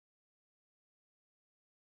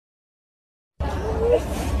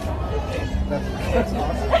That's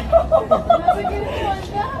awesome. That's a good one.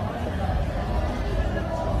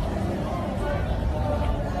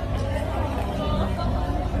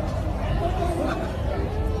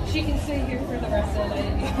 She can stay here for the rest of the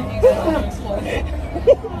night. You guys want to explore.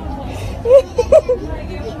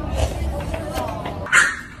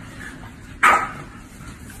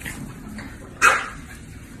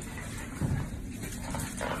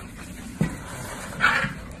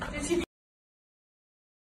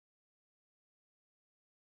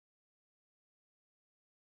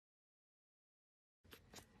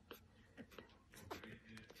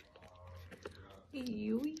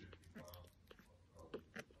 Yui.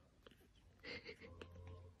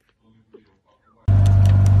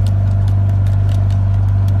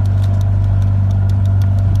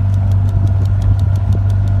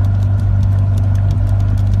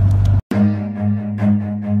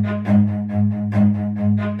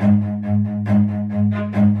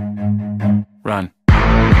 Run.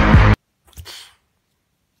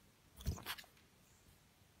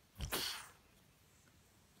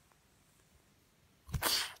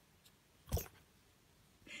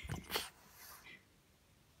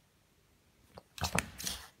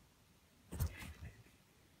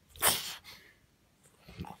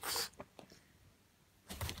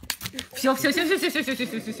 Все.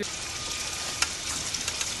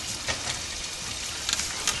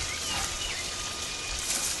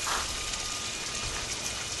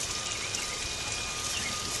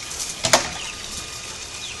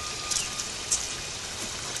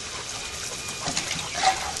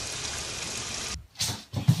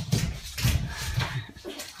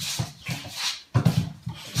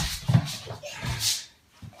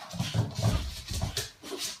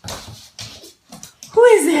 Who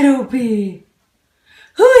is that, Opie?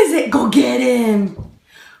 Who is it? Go get him!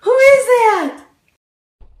 Who is that?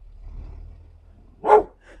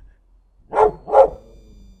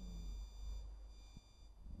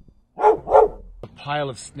 A pile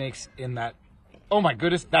of snakes in that. Oh my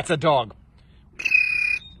goodness, that's a dog.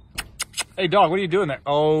 Hey dog, what are you doing there?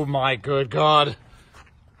 Oh my good God.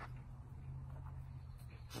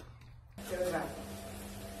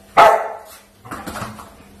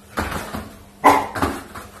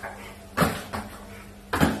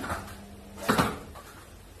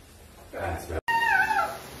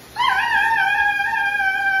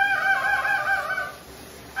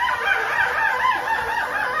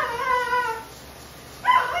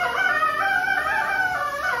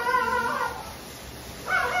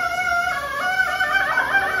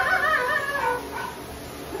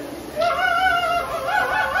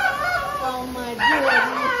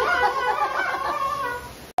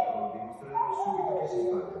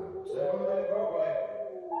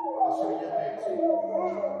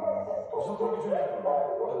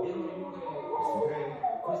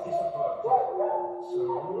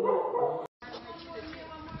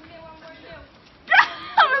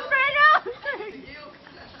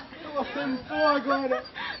 Agora.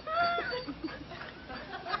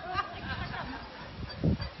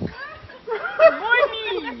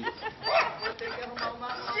 Boni! Vou ter que arrumar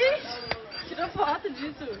uma. Tira foto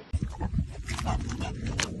disso.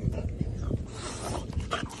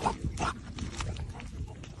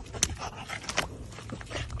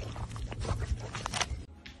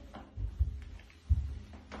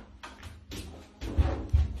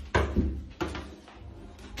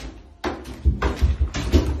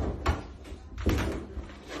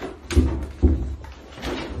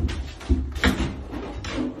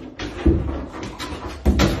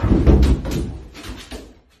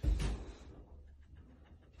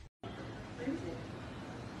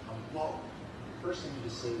 Well, first I need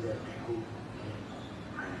to say that I hope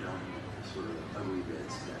I'm done with sort of ugly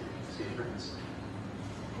bits that see friends.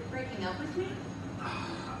 You're breaking up with me?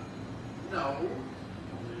 No.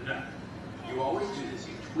 You always do this.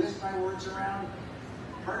 You twist my words around.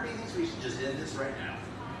 Part of me thinks we should just end this right now.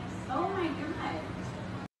 Oh my God.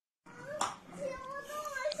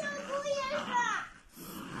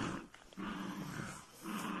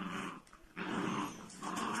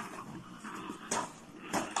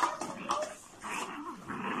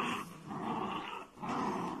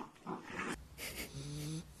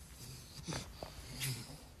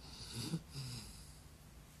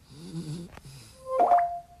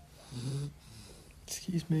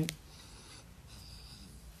 Excuse me.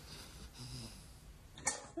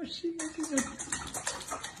 What's she making?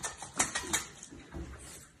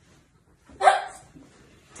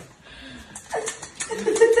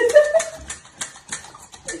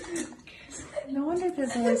 No wonder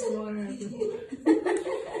there's always water.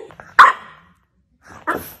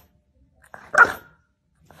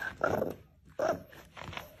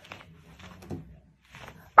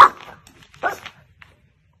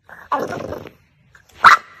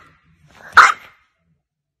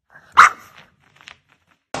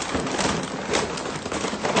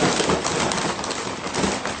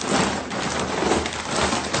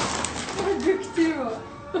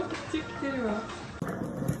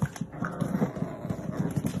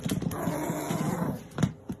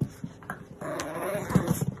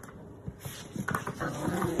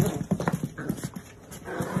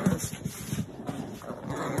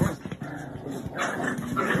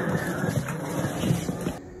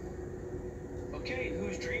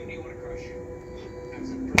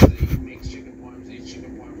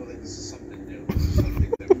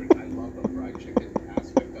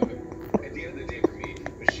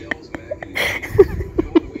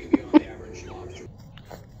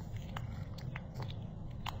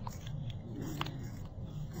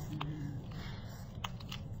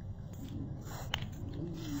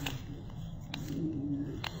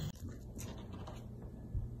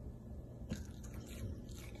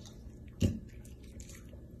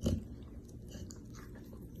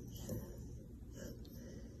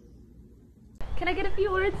 Can I get a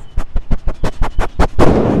few words?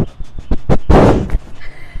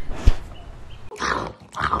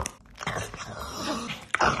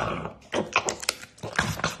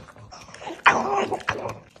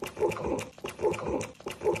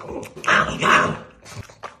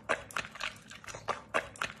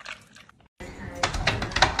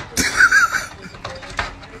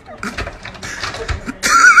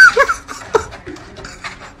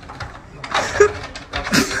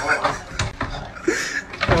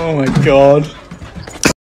 Oh my god.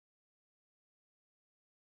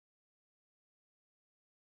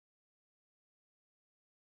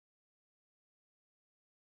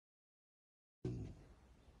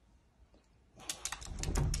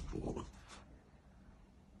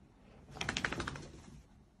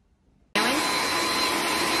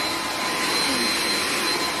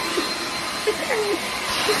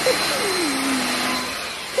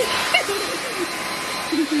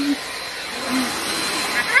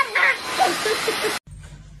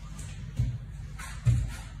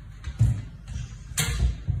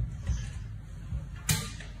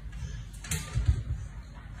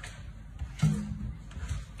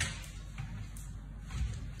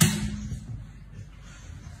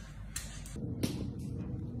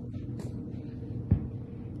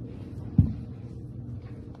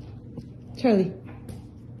 Charlie.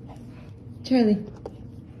 Charlie.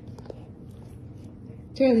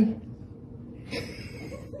 Charlie.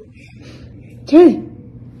 Charlie.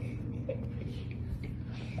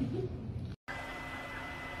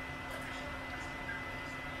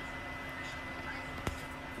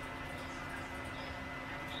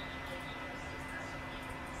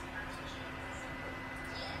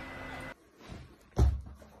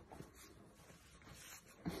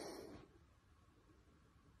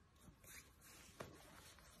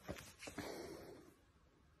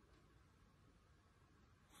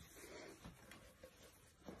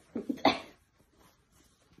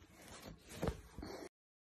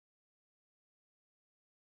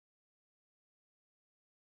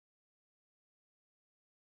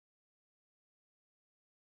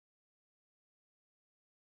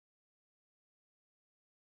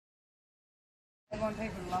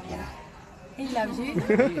 He loves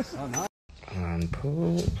you. And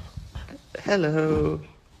pull. Hello.